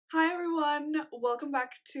everyone, welcome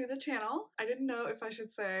back to the channel. I didn't know if I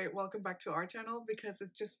should say welcome back to our channel because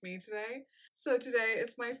it's just me today. So today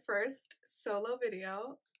is my first solo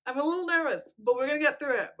video. I'm a little nervous, but we're gonna get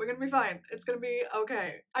through it. We're gonna be fine. It's gonna be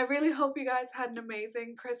okay. I really hope you guys had an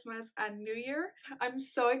amazing Christmas and New Year. I'm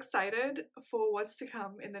so excited for what's to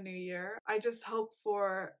come in the new year. I just hope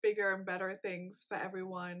for bigger and better things for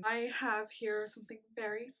everyone. I have here something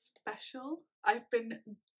very special. I've been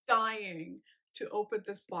dying to open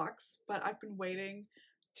this box, but I've been waiting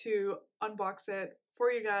to unbox it for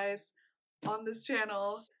you guys on this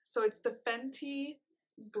channel. So it's the Fenty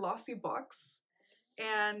Glossybox.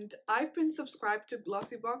 And I've been subscribed to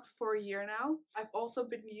Glossybox for a year now. I've also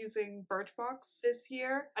been using Birchbox this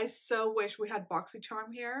year. I so wish we had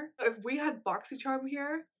BoxyCharm here. If we had BoxyCharm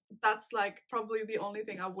here, that's like probably the only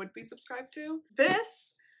thing I would be subscribed to.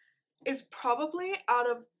 This is probably, out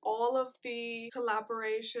of all of the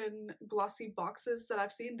collaboration glossy boxes that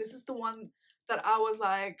I've seen, this is the one that I was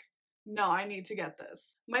like, no, I need to get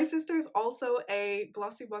this. My sister is also a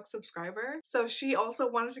Glossybox subscriber, so she also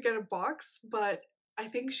wanted to get a box, but I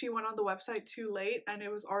think she went on the website too late and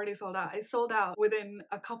it was already sold out. It sold out within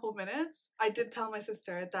a couple minutes. I did tell my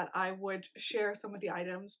sister that I would share some of the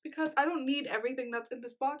items because I don't need everything that's in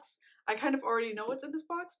this box. I kind of already know what's in this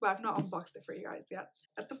box, but I've not unboxed it for you guys yet.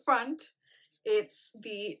 At the front, it's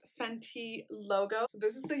the Fenty logo. So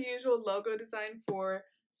this is the usual logo design for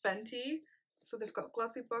Fenty. So they've got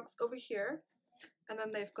Glossybox over here, and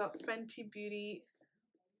then they've got Fenty Beauty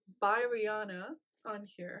by Rihanna on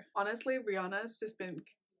here. Honestly, Rihanna's just been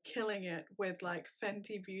killing it with like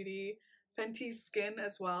Fenty Beauty, Fenty Skin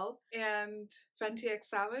as well, and Fenty X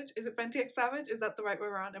Savage. Is it Fenty X Savage? Is that the right way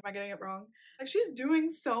around? Am I getting it wrong? Like, she's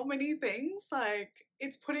doing so many things, like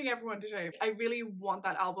it's putting everyone to shame. I really want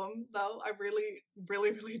that album though. I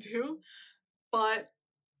really do. But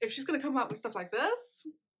if she's gonna come out with stuff like this,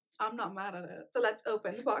 I'm not mad at it. So let's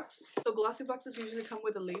open the box. So glossy boxes usually come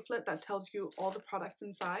with a leaflet that tells you all the products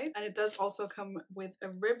inside, and it does also come with a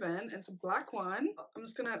ribbon. It's a black one. I'm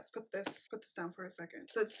just gonna put this down for a second.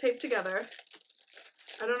 So it's taped together.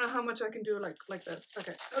 I don't know how much I can do like this.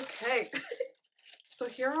 Okay. So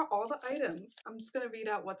here are all the items. I'm just gonna read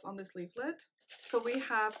out what's on this leaflet. So we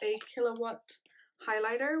have a kilowatt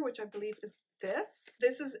highlighter, which I believe is this.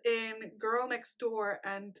 This is in Girl Next Door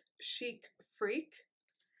and Chic Freak.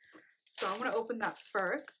 So I'm gonna open that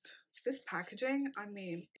first. This packaging, I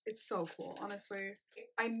mean, it's so cool, honestly.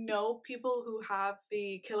 I know people who have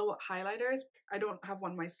the kilowatt highlighters. I don't have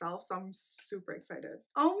one myself, so I'm super excited.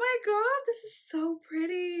 Oh my god, this is so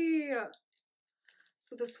pretty.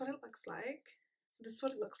 So this is what it looks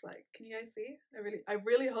like. Can you guys see? I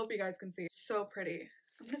really hope you guys can see. It's so pretty.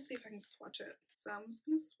 I'm gonna see if I can swatch it. So I'm just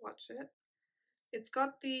gonna swatch it. It's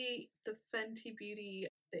got the Fenty Beauty,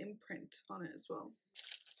 the imprint on it as well.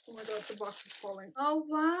 Oh my god, the box is falling. Oh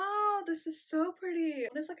wow, this is so pretty.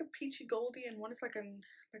 One is like a peachy goldy and one is like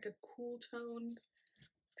a cool toned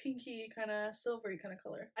pinky kind of silvery kind of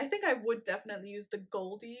color. I think I would definitely use the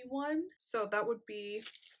goldy one. So that would be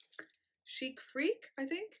Chic Freak, I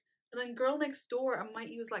think. And then Girl Next Door I might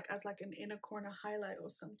use like as like an inner corner highlight or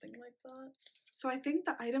something like that. So I think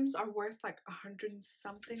the items are worth like 100 and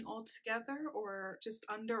something altogether, or just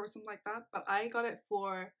under or something like that. But I got it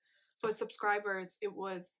for subscribers, it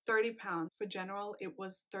was £30. For general, it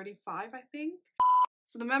was 35, I think.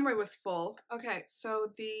 So the memory was full. Okay, so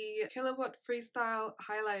the Kilowatt Freestyle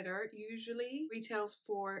highlighter usually retails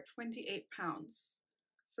for £28.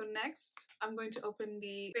 So next, I'm going to open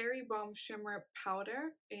the Berry Bomb Shimmer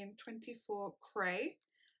Powder in 24 Cray.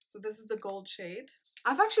 So this is the gold shade.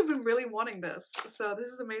 I've actually been really wanting this, so this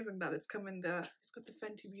is amazing that it's come in it's got the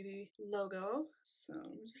Fenty Beauty logo. So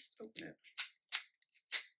let me just open it.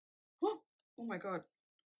 Oh my god.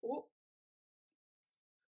 Oh.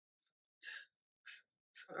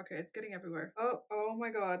 Okay, it's getting everywhere. Oh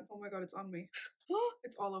my god. Oh my god, it's on me.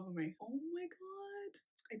 It's all over me. Oh my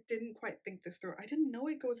god. I didn't quite think this through. I didn't know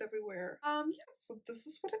it goes everywhere. Yeah, so this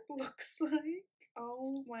is what it looks like.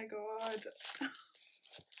 Oh my god.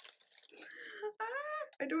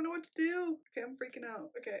 I don't know what to do. Okay, I'm freaking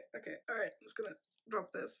out. Okay. Alright, I'm just gonna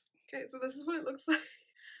drop this. Okay, so this is what it looks like.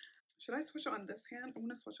 Should I swatch it on this hand? I'm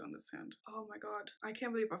gonna swatch it on this hand. Oh my god. I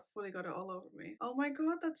can't believe I fully got it all over me. Oh my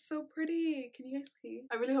god, that's so pretty. Can you guys see?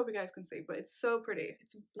 I really hope you guys can see, but it's so pretty.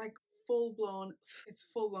 It's like full-blown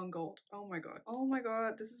gold. Oh my god. Oh my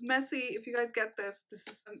god. This is messy. If you guys get this,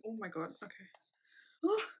 oh my god. Okay.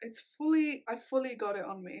 I fully got it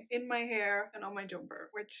on me. In my hair and on my jumper,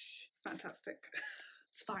 which is fantastic.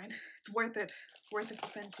 It's fine. It's worth it. Worth it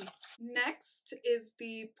for Fenty. Next is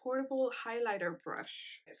the portable highlighter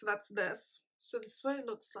brush. So that's this. So this is what it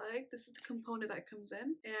looks like. This is the component that comes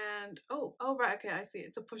in. And oh right, okay, I see.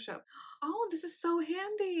 It's a push-up. Oh, this is so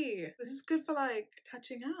handy. This is good for like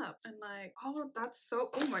touching up and like, oh, that's so,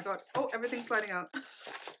 oh my god. Oh, everything's sliding out.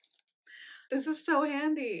 This is so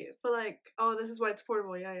handy for like, oh, this is why it's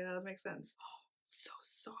portable. Yeah, that makes sense. Oh, so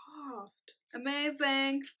soft.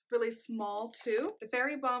 Amazing. It's really small too. The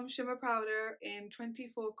Fairy Balm Shimmer Powder in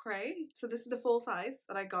 24 Cray. So this is the full size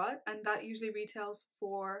that I got, and that usually retails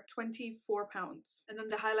for £24. And then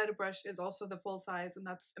the highlighter brush is also the full size, and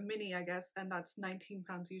that's a mini, I guess, and that's £19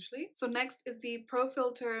 usually. So next is the Pro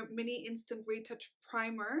Filter Mini Instant Retouch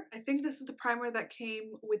Primer. I think this is the primer that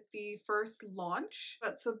came with the first launch.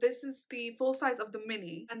 But so this is the full size of the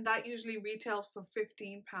mini, and that usually retails for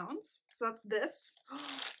 £15. So that's this.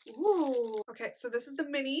 Ooh. Okay, so this is the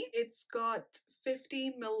mini. It's got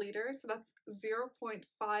 50 milliliters, so that's 0.5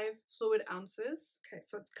 fluid ounces. Okay,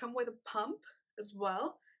 so it's come with a pump as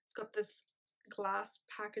well. It's got this glass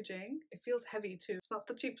packaging. It feels heavy too. It's not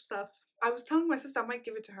the cheap stuff. I was telling my sister I might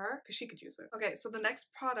give it to her because she could use it. Okay, so the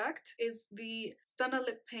next product is the Stunner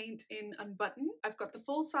Lip Paint in Unbutton. I've got the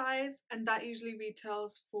full size, and that usually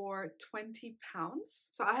retails for £20.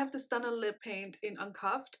 So I have the Stunner Lip Paint in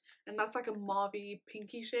Uncuffed, and that's like a mauvey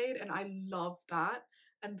pinky shade, and I love that.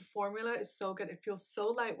 And the formula is so good. It feels so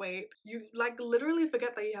lightweight. You like literally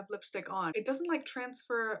forget that you have lipstick on. It doesn't like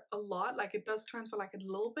transfer a lot. Like it does transfer like a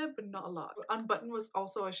little bit, but not a lot. Unbutton was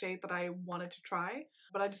also a shade that I wanted to try,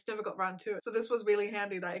 but I just never got around to it. So this was really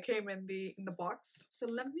handy that it came in the box. So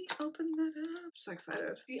let me open that up. I'm so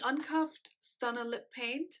excited. The Uncuffed Stunner Lip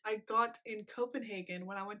Paint I got in Copenhagen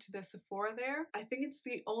when I went to the Sephora there. I think it's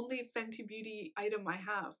the only Fenty Beauty item I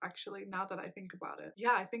have, actually, now that I think about it.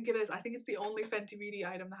 Yeah, I think it is. I think it's the only Fenty Beauty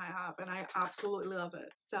item that I have, and I absolutely love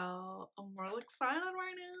it. So I'm real excited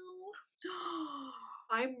right now.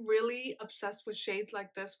 I'm really obsessed with shades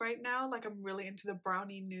like this right now. Like I'm really into the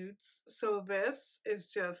brownie nudes. So this is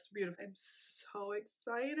just beautiful. I'm so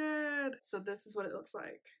excited. So this is what it looks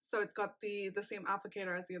like. So it's got the same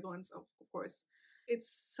applicator as the other ones, of course. It's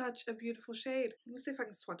such a beautiful shade. Let me see if I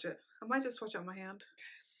can swatch it. I might just swatch it on my hand.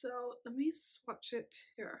 Okay, so let me swatch it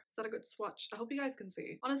here. Is that a good swatch? I hope you guys can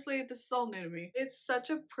see. Honestly, this is all new to me. It's such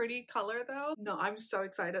a pretty color though. No, I'm so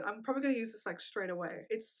excited. I'm probably gonna use this like straight away.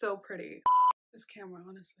 It's so pretty. This camera,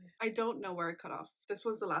 honestly. I don't know where it cut off. This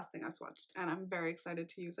was the last thing I swatched, and I'm very excited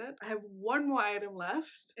to use it. I have one more item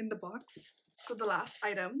left in the box. So the last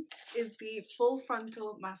item is the Full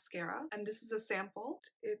Frontal Mascara, and this is a sample.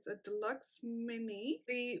 It's a deluxe mini.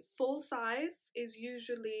 The full size is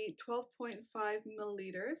usually 12.5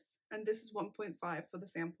 milliliters, and this is 1.5 for the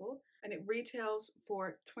sample, and it retails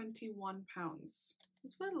for £21.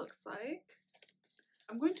 That's what it looks like.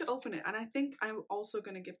 I'm going to open it, and I think I'm also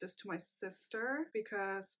going to give this to my sister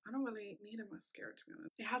because I don't really need a mascara, to be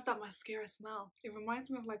honest. It has that mascara smell. It reminds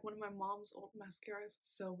me of like one of my mom's old mascaras.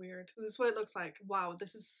 It's so weird. This is what it looks like. Wow,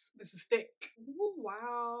 this is thick. Ooh,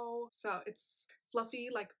 wow. So it's fluffy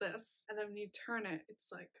like this, and then when you turn it,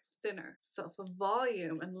 it's like thinner. So for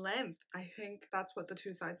volume and length, I think that's what the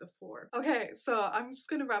two sides are for. Okay, so I'm just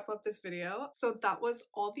gonna wrap up this video. So that was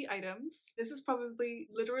all the items. This is probably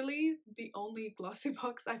literally the only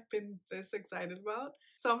Glossybox I've been this excited about.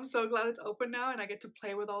 So I'm so glad it's open now and I get to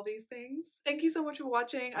play with all these things. Thank you so much for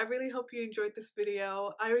watching. I really hope you enjoyed this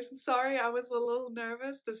video. I was sorry I was a little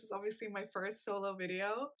nervous. This is obviously my first solo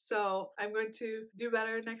video, so I'm going to do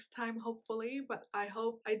better next time, hopefully, but I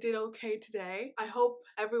hope I did okay today. I hope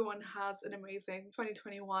everyone has an amazing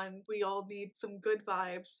 2021. We all need some good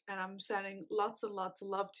vibes, and I'm sending lots and lots of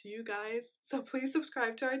love to you guys. So please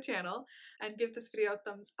subscribe to our channel and give this video a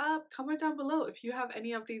thumbs up. Comment down below if you have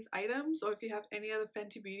any of these items or if you have any other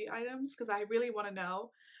Fenty Beauty items, because I really want to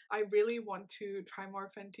know. I really want to try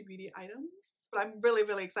more Fenty Beauty items. But I'm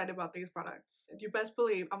really excited about these products. And you best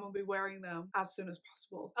believe I'm gonna be wearing them as soon as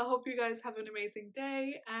possible. I hope you guys have an amazing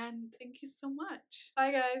day, and thank you so much.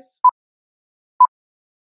 Bye guys.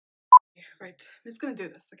 Yeah, right. I'm just gonna do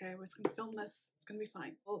this, okay? We're just gonna film this. It's gonna be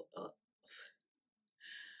fine. Oh,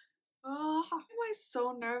 how am I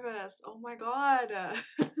so nervous? Oh my god.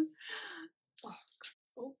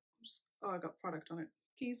 Oh, I got product on it.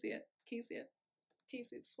 Can you see it? Can you see it? Can you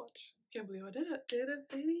see the swatch? Can't believe I did it. Did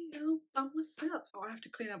a video by myself. Oh, I have to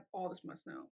clean up all this mess now.